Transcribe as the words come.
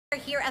We're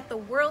here at the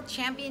World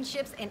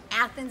Championships in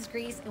Athens,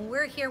 Greece, and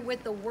we're here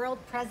with the world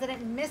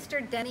president,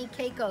 Mr. Denny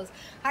Kakos.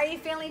 How are you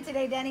feeling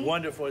today, Denny?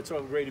 Wonderful. It's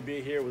so great to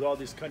be here with all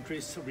these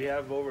countries. We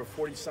have over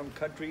 40-some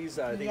countries.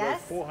 I think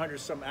over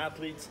 400-some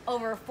athletes.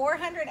 Over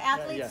 400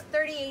 athletes,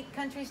 38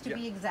 countries to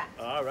be exact.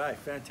 All right,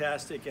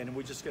 fantastic. And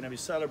we're just going to be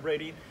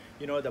celebrating,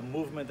 you know, the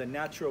movement, the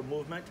natural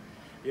movement.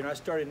 You know, I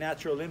started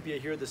Natural Olympia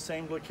here at the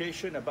same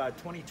location about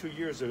 22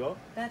 years ago.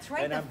 That's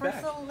right. The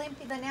Natural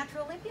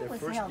Olympia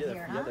was held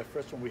here, huh? Yeah, the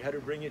first one. We had to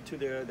bring it to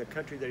the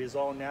country that is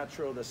all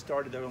natural, that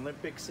started the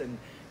Olympics, and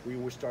we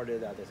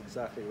started that. That's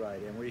exactly right.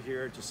 And we're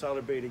here to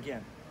celebrate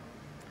again.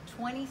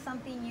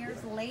 20-something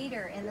years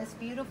later in this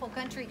beautiful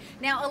country.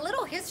 Now, a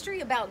little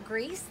history about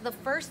Greece. The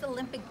first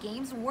Olympic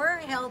Games were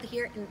held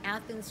here in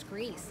Athens,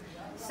 Greece.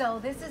 So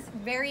this is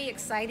very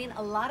exciting,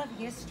 a lot of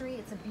history.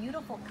 It's a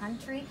beautiful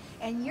country,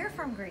 and you're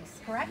from Greece,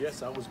 correct?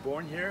 Yes, I was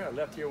born here. I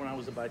left here when I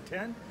was about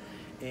 10,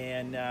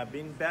 and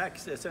been back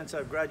since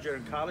I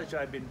graduated college.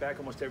 I've been back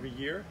almost every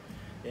year,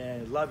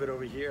 and love it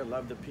over here.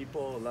 Love the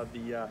people, love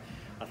the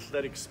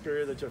athletic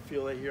spirit that I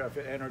feel here. I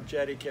feel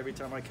energetic every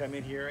time I come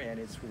in here, and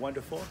it's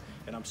wonderful.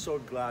 And I'm so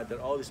glad that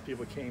all these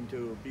people came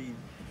to be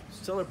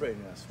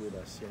celebrating us with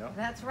us, you know.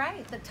 That's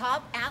right. The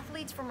top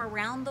athletes from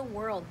around the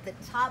world, the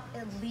top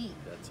elite.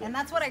 And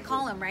that's what I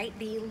call them, right?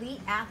 The elite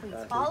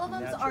athletes. All of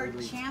them are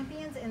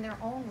champions in their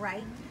own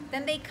right.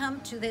 Then they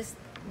come to this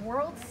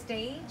world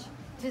stage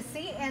to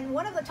see, and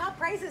one of the top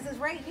prizes is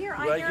right here.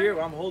 Right here,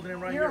 I'm holding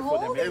them right here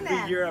for them.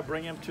 Every year I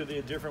bring them to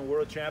the different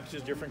world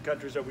championships, different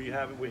countries that we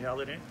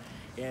held it in.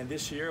 And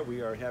this year we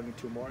are having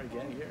 2 more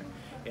again here,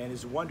 and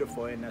it's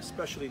wonderful. And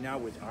especially now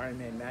with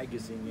Ironman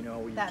magazine, you know,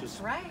 we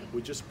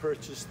just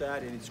purchased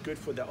that, and it's good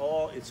for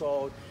it's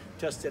all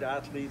tested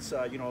athletes,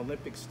 you know,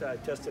 Olympics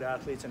tested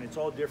athletes, and it's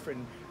all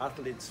different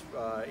athletes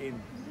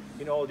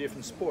in all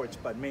different sports,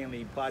 but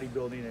mainly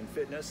bodybuilding and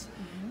fitness.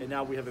 And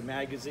now we have a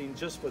magazine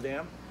just for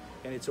them.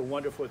 And it's a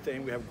wonderful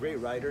thing. We have great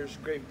writers,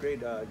 great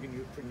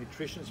for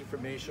nutrition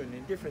information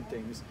and different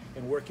things,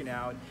 and working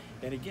out.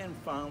 And again,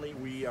 finally,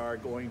 we are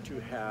going to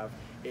have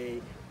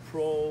a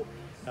pro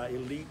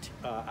elite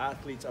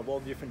athletes of all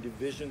different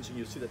divisions. And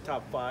you see the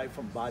top 5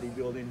 from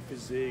bodybuilding,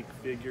 physique,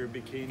 figure,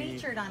 bikini.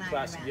 Featured on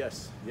class. Ironman.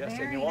 Yes.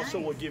 Very and you also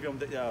nice. will give them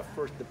the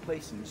the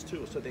placings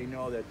too, so they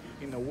know that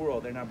in the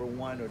world they're number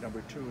 1 or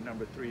number 2,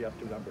 number 3, up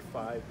to number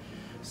 5.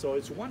 So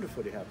it's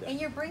wonderful to have that. And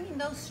you're bringing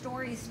those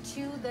stories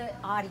to the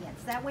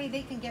audience. That way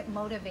they can get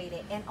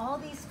motivated. And all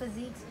these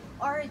physiques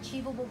are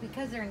achievable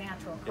because they're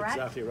natural, correct?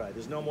 Exactly right.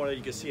 There's no more that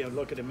you can see and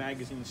look at a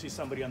magazine, you see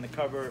somebody on the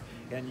cover,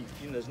 and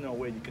there's no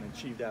way you can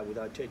achieve that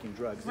without taking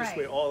drugs. This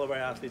way, all of our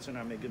athletes in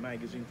our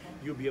magazine,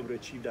 you'll be able to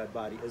achieve that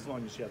body as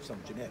long as you have some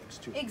genetics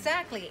too.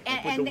 Exactly.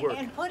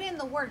 And put in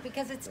the work,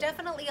 because it's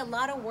definitely a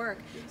lot of work.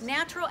 Yes.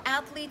 Natural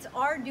athletes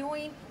are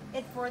doing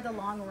it for the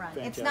long run.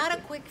 Fantastic. It's not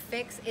a quick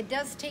fix. It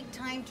does take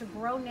time to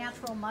grow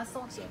natural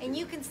muscle, and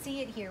you can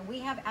see it here. We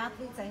have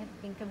athletes that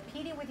have been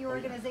competing with your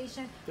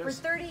organization for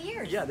 30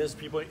 years. Yeah, there's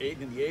people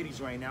in the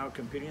 80s right now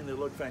competing, and they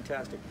look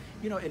fantastic.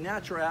 You know, a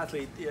natural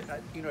athlete,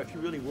 you know, if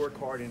you really work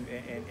hard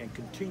and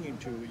continue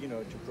to, you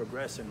know, to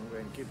progress and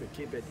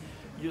keep it,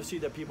 you'll see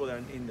that people that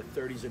are in the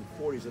 30s and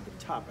 40s are the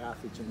top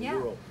athletes in the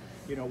world.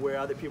 You know, where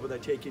other people that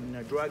are taking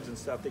drugs and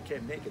stuff, they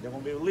can't make it. They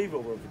won't be able to leave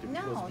over to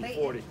be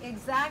 40.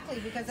 Exactly,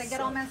 because they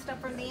get all messed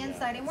up from the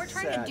inside. And we're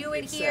trying to do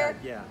it here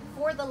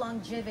for the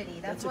longevity.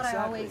 That's what I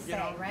always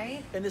say,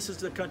 right? And this is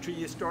the country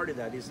you started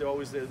at.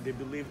 They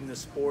believe in the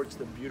sports,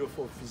 the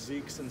beautiful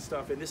physiques and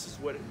stuff. And this is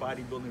what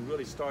bodybuilding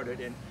really started.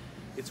 And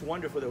it's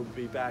wonderful that we'll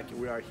be back.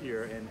 We are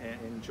here and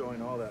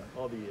enjoying all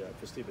the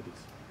festivities.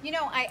 You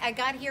know, I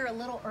got here a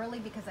little early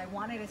because I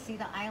wanted to see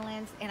the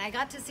islands, and I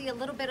got to see a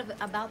little bit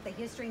about the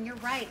history. And you're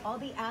right, all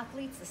the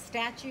athletes, the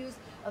statues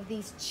of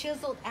these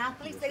chiseled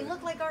athletes, they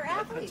look like our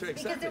athletes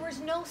because there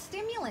was no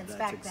stimulants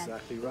back then.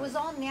 It was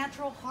all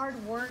natural, hard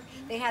work.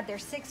 They had their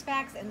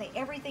 6-packs, and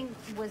everything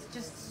was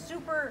just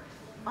super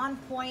on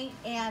point.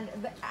 And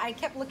I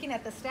kept looking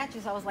at the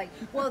statues. I was like,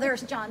 well,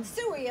 there's John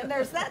Suey, and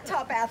there's that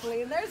top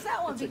athlete, and there's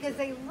that one, because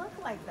they look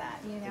like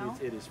that, you know?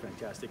 It is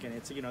fantastic, and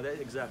it's, you know, that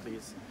exactly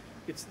is.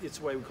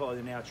 It's why we call it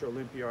a Natural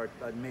Olympia,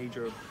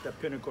 the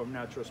pinnacle of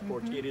natural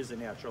sports. It is a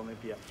Natural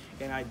Olympia.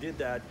 And I did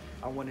that.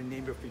 I want to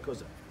name it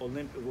because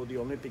the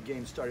Olympic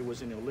Games started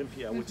was in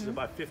Olympia, which is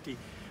about 50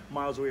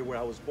 miles away where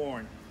I was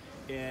born.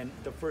 And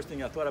the first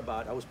thing I thought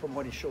about, I was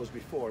promoting shows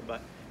before,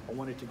 but I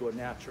wanted to go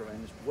natural,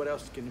 and what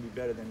else can be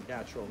better than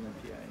Natural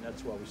Olympia? And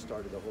that's why we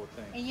started the whole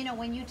thing. And you know,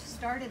 when you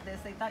started this,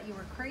 they thought you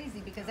were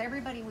crazy because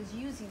everybody was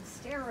using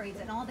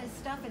steroids and all this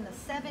stuff in the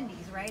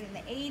 70s, right? In the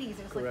 80s,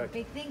 it was like a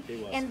big thing.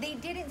 And they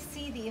didn't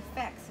see the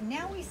effects.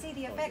 Now we see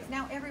the effects.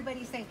 Now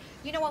everybody's saying,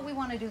 you know what, we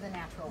want to do the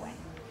natural way.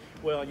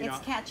 Well, you know,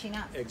 it's catching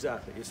up.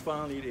 Exactly.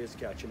 It is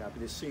catching up.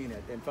 It is seeing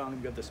it. And finally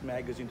we got this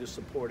magazine to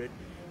support it.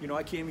 You know,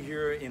 I came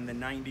here in the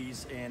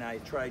 90s and I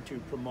tried to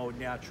promote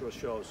natural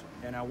shows.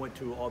 And I went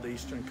to all the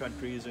Eastern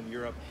countries in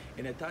Europe.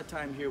 And at that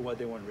time here,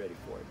 they weren't ready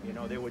for it. You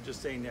know, they were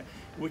just saying that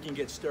we can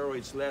get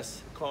steroids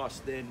less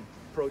cost than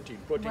protein.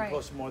 Protein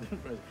costs more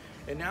than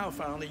And now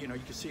finally, you know,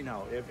 you can see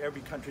now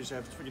every country's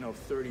have, you know,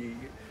 30,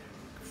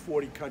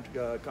 40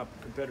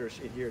 competitors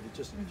in here to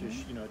just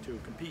you know, to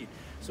compete.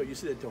 So you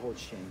see that the whole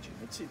changing.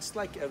 It's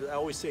like I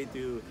always say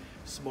to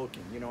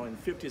smoking. You know, in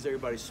the 50s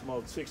everybody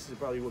smoked. 60s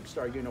probably would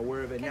start getting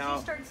aware of it. Now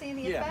you start seeing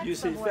the effects. You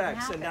see of what effects,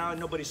 happens. and now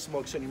nobody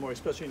smokes anymore,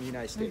 especially in the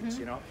United States.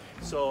 You know,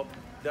 so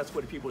that's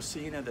what people are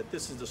seeing, and that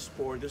this is the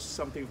sport. This is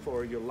something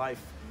for your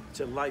life. It's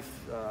a life.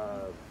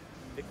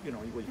 You know,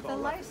 what you call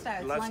it?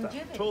 Lifestyle.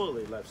 Longevity.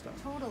 Totally lifestyle.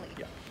 Totally.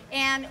 Yeah.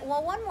 And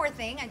well, one more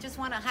thing, I just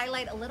want to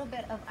highlight a little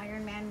bit of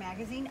Iron Man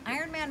Magazine.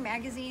 Iron Man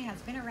Magazine has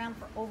been around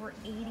for over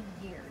 80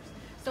 years.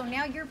 So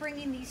now you're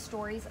bringing these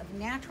stories of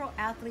natural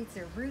athletes,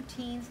 their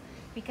routines,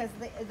 because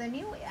the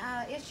new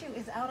issue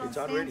is out on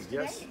stands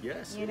today.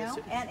 Yes, you know,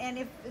 and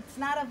if it's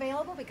not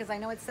available, because I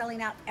know it's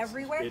selling out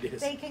everywhere,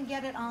 they can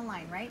get it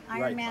online, right?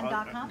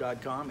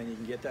 Ironman.com. And you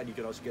can get that. You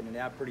can also get an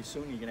app pretty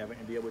soon. You can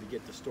be able to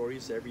get the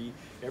stories every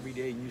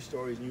day. New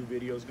stories, new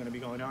videos going to be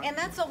going on. And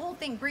that's the whole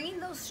thing, bringing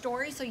those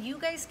stories so you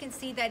guys can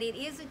see that it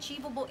is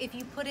achievable if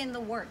you put in the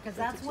work, because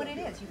that's what it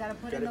is. You got to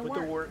put in the work.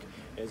 The work.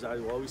 As I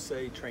always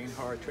say, train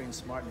hard, train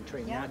smart, and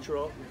train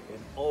natural, and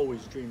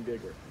always dream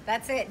bigger.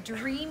 That's it.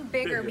 Dream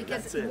bigger,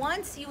 because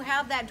once you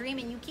have that dream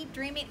and you keep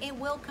dreaming, it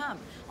will come.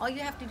 All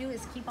you have to do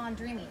is keep on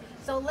dreaming.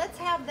 So let's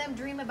have them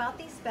dream about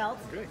these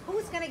belts. Great.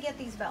 Who's going to get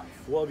these belts?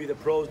 Well, it'll be the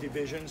pros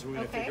divisions. We're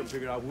going to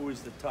figure out who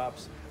is the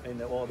tops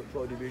in all the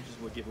pro divisions.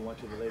 We'll give one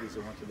to the ladies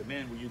and one to the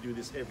men. You do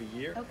this every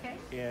year. Okay.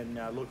 And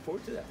look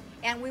forward to that.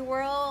 And we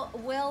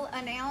will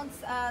announce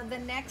the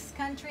next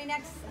country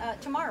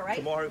tomorrow, right?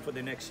 Tomorrow for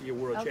the next year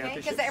World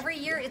Championships. Because every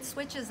year it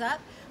switches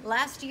up.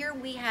 Last year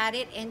we had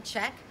it in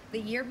Czech. The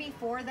year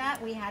before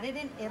that, we had it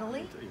in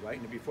Italy. Right,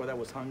 and before that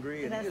was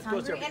Hungary. And it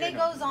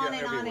goes on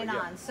and on and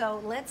on.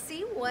 So let's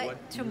see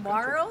what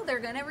tomorrow they're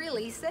going to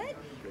release it.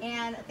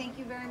 And thank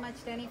you very much,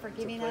 Denny, for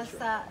giving us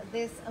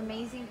this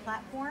amazing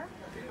platform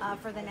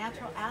for the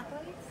natural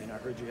athletes. And I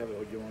heard you have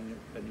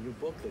a new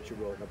book that you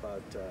wrote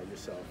about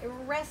yourself.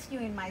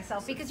 Rescuing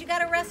myself, because you got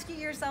to rescue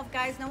yourself,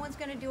 guys. No one's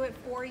going to do it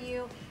for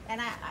you.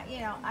 And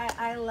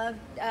I love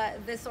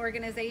this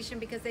organization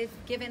because they've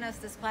given us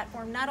this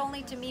platform, not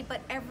only to me,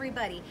 but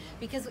everybody.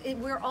 Because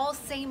we're all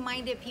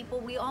same-minded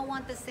people. We all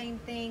want the same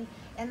thing.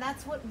 And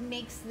that's what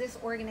makes this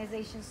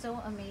organization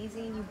so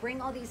amazing. You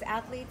bring all these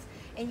athletes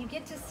and you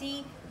get to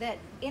see that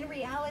in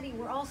reality,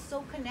 we're all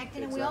so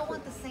connected and we all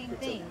want the same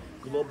thing.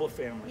 A global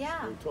family.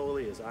 Yeah. It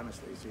totally is,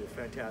 honestly. It's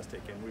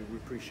fantastic. And we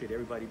appreciate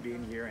everybody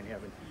being here and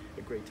having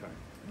a great time.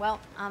 Well,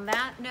 on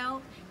that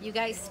note, you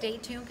guys stay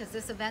tuned, because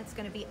this event's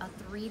going to be a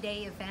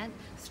 3-day event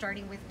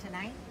starting with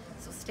tonight.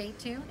 So stay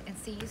tuned and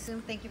see you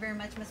soon. Thank you very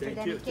much, Mr.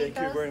 Denny Kakos. Thank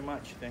you very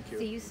much. Thank you.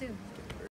 See you soon.